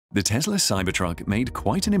The Tesla Cybertruck made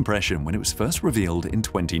quite an impression when it was first revealed in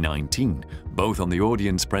 2019, both on the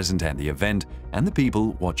audience present at the event and the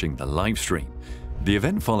people watching the livestream. The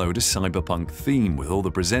event followed a cyberpunk theme with all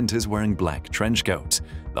the presenters wearing black trench coats.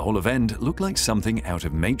 The whole event looked like something out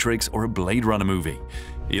of Matrix or a Blade Runner movie.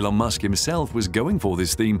 Elon Musk himself was going for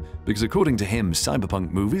this theme because according to him,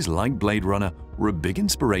 cyberpunk movies like Blade Runner were a big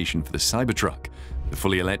inspiration for the Cybertruck. The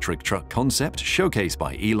fully electric truck concept showcased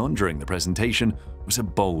by Elon during the presentation was a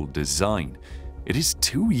bold design. It is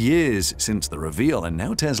 2 years since the reveal and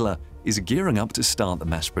now Tesla is gearing up to start the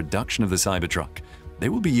mass production of the Cybertruck. They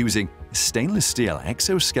will be using a stainless steel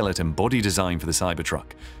exoskeleton body design for the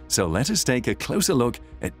Cybertruck. So let us take a closer look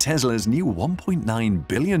at Tesla's new $1.9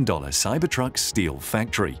 billion Cybertruck steel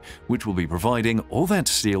factory, which will be providing all that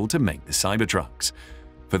steel to make the Cybertrucks.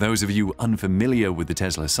 For those of you unfamiliar with the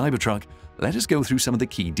Tesla Cybertruck, let us go through some of the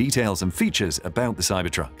key details and features about the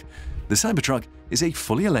Cybertruck. The Cybertruck is a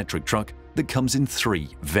fully electric truck that comes in 3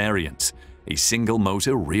 variants: a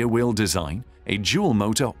single-motor rear-wheel design, a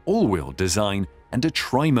dual-motor all-wheel design, and a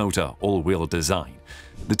tri-motor all-wheel design.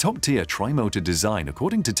 The top-tier tri-motor design,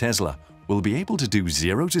 according to Tesla, will be able to do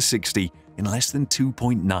 0 to 60 in less than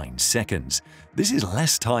 2.9 seconds. This is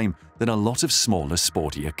less time than a lot of smaller,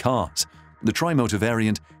 sportier cars. The tri-motor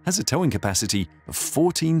variant has a towing capacity of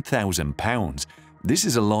 14,000 pounds. This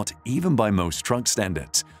is a lot even by most truck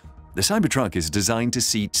standards. The Cybertruck is designed to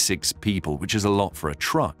seat 6 people, which is a lot for a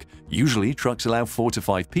truck. Usually, trucks allow 4 to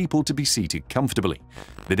 5 people to be seated comfortably.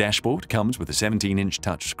 The dashboard comes with a 17-inch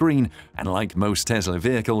touchscreen, and like most Tesla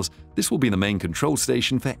vehicles, this will be the main control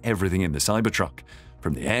station for everything in the Cybertruck,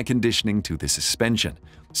 from the air conditioning to the suspension.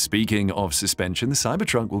 Speaking of suspension, the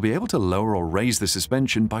Cybertruck will be able to lower or raise the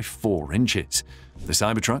suspension by 4 inches. The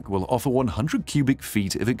Cybertruck will offer 100 cubic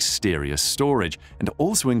feet of exterior storage and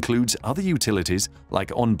also includes other utilities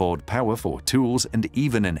like onboard power for tools and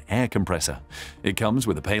even an air compressor. It comes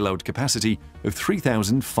with a payload capacity of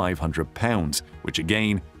 3,500 pounds, which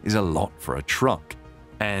again is a lot for a truck.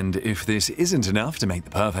 And if this isn't enough to make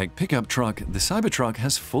the perfect pickup truck, the Cybertruck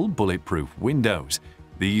has full bulletproof windows.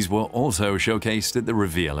 These were also showcased at the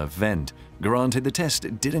reveal event. Granted, the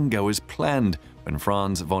test didn't go as planned when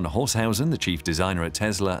Franz von Holzhausen, the chief designer at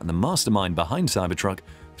Tesla and the mastermind behind Cybertruck,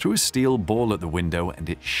 threw a steel ball at the window and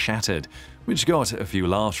it shattered, which got a few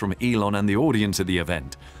laughs from Elon and the audience at the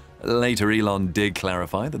event. Later, Elon did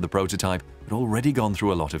clarify that the prototype had already gone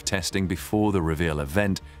through a lot of testing before the reveal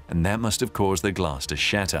event, and that must have caused the glass to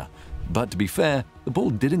shatter. But to be fair, the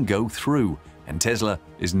ball didn't go through, and Tesla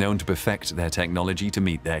is known to perfect their technology to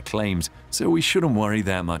meet their claims, so we shouldn't worry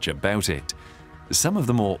that much about it. Some of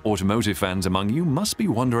the more automotive fans among you must be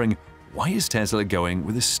wondering, why is Tesla going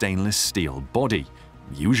with a stainless steel body?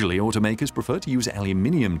 Usually, automakers prefer to use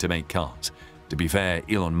aluminium to make cars. To be fair,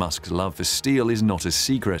 Elon Musk's love for steel is not a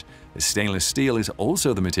secret, as stainless steel is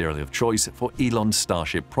also the material of choice for Elon's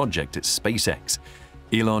Starship project at SpaceX.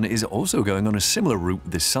 Elon is also going on a similar route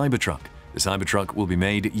with the Cybertruck. The Cybertruck will be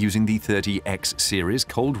made using the 30X series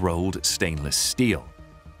cold-rolled stainless steel.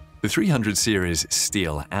 The 300 series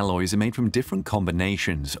steel alloys are made from different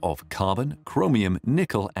combinations of carbon, chromium,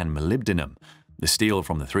 nickel, and molybdenum. The steel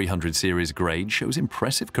from the 300 series grade shows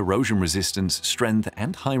impressive corrosion resistance, strength,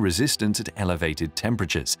 and high resistance at elevated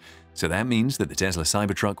temperatures. So that means that the Tesla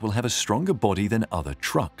Cybertruck will have a stronger body than other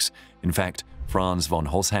trucks. In fact, Franz von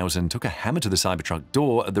Holzhausen took a hammer to the Cybertruck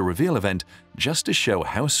door at the reveal event just to show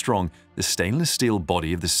how strong the stainless steel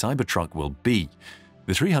body of the Cybertruck will be.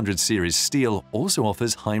 The 300 series steel also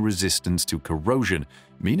offers high resistance to corrosion,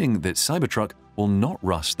 meaning that Cybertruck will not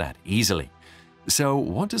rust that easily. So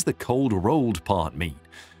what does the cold-rolled part mean?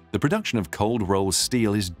 The production of cold-rolled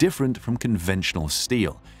steel is different from conventional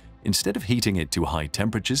steel. Instead of heating it to high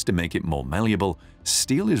temperatures to make it more malleable,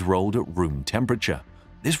 steel is rolled at room temperature.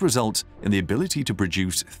 This results in the ability to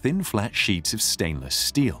produce thin, flat sheets of stainless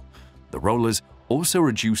steel. The rollers also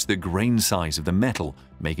reduce the grain size of the metal,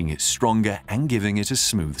 making it stronger and giving it a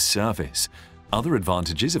smooth surface. Other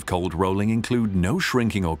advantages of cold rolling include no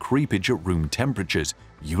shrinking or creepage at room temperatures,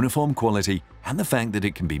 uniform quality, and the fact that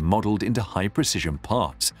it can be modeled into high-precision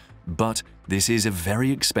parts. But this is a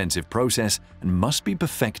very expensive process and must be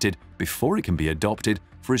perfected before it can be adopted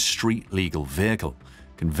for a street-legal vehicle.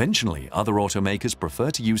 Conventionally, other automakers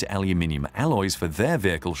prefer to use aluminium alloys for their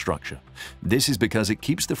vehicle structure. This is because it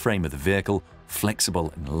keeps the frame of the vehicle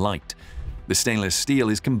flexible and light. The stainless steel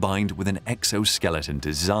is combined with an exoskeleton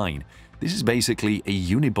design. This is basically a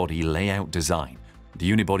unibody layout design.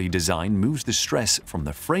 The unibody design moves the stress from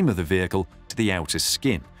the frame of the vehicle to the outer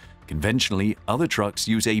skin. Conventionally, other trucks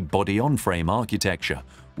use a body-on-frame architecture,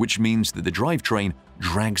 which means that the drivetrain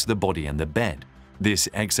drags the body and the bed. This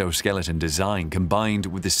exoskeleton design, combined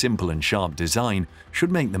with the simple and sharp design,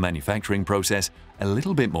 should make the manufacturing process a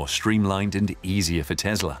little bit more streamlined and easier for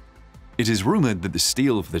Tesla. It is rumored that the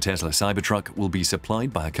steel for the Tesla Cybertruck will be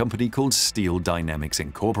supplied by a company called Steel Dynamics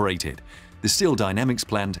Incorporated. The Steel Dynamics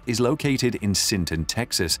plant is located in Sinton,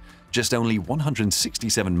 Texas, just only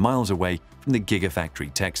 167 miles away from the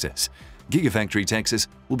Gigafactory, Texas. Gigafactory, Texas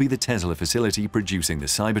will be the Tesla facility producing the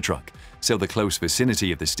Cybertruck, so the close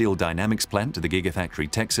vicinity of the Steel Dynamics plant to the Gigafactory,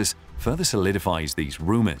 Texas further solidifies these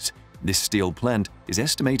rumors. This steel plant is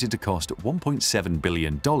estimated to cost $1.7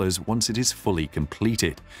 billion once it is fully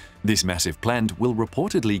completed. This massive plant will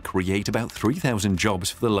reportedly create about 3,000 jobs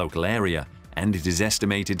for the local area, and it is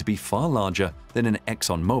estimated to be far larger than an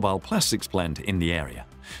ExxonMobil plastics plant in the area.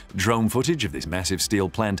 Drone footage of this massive steel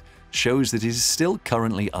plant shows that it is still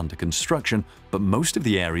currently under construction, but most of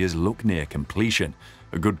the areas look near completion.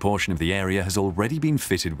 A good portion of the area has already been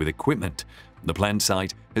fitted with equipment. The plant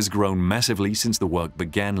site has grown massively since the work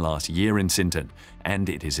began last year in Sinton, and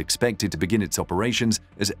it is expected to begin its operations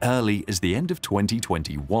as early as the end of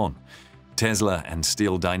 2021. Tesla and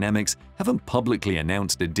Steel Dynamics haven't publicly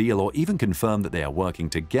announced a deal or even confirmed that they are working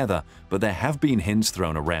together, but there have been hints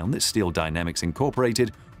thrown around that Steel Dynamics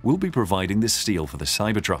Incorporated will be providing the steel for the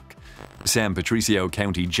Cybertruck. San Patricio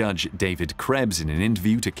County Judge David Krebs, in an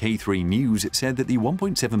interview to K3 News, said that the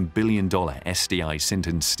 $1.7 billion SDI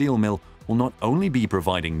Sinton steel mill will not only be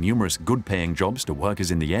providing numerous good-paying jobs to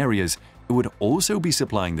workers in the areas, it would also be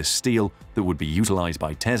supplying the steel that would be utilized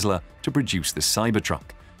by Tesla to produce the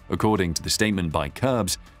Cybertruck. According to the statement by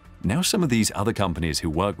Krebs, now some of these other companies who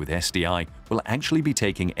work with SDI will actually be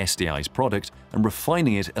taking SDI's product and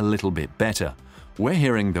refining it a little bit better. We're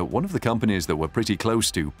hearing that one of the companies that we're pretty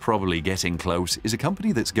close to, probably getting close, is a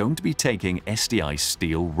company that's going to be taking SDI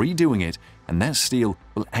steel, redoing it, and that steel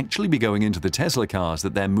will actually be going into the Tesla cars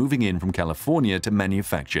that they're moving in from California to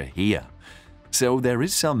manufacture here. So there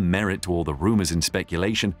is some merit to all the rumors and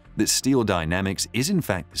speculation that Steel Dynamics is in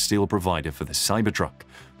fact the steel provider for the Cybertruck.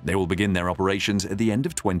 They will begin their operations at the end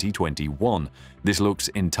of 2021. This looks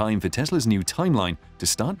in time for Tesla's new timeline to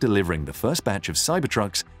start delivering the first batch of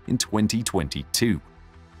Cybertrucks in 2022.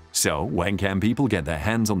 So, when can people get their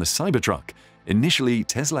hands on the Cybertruck? Initially,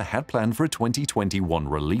 Tesla had planned for a 2021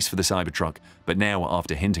 release for the Cybertruck, but now,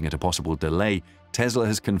 after hinting at a possible delay, Tesla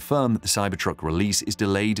has confirmed that the Cybertruck release is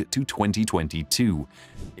delayed to 2022.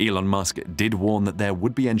 Elon Musk did warn that there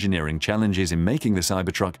would be engineering challenges in making the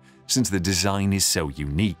Cybertruck since the design is so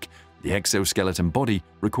unique. The exoskeleton body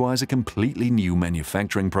requires a completely new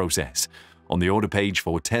manufacturing process. On the order page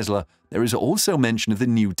for Tesla, there is also mention of the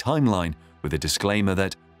new timeline, with a disclaimer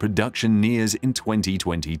that production nears in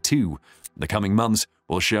 2022. The coming months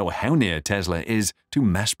will show how near Tesla is to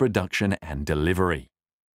mass production and delivery.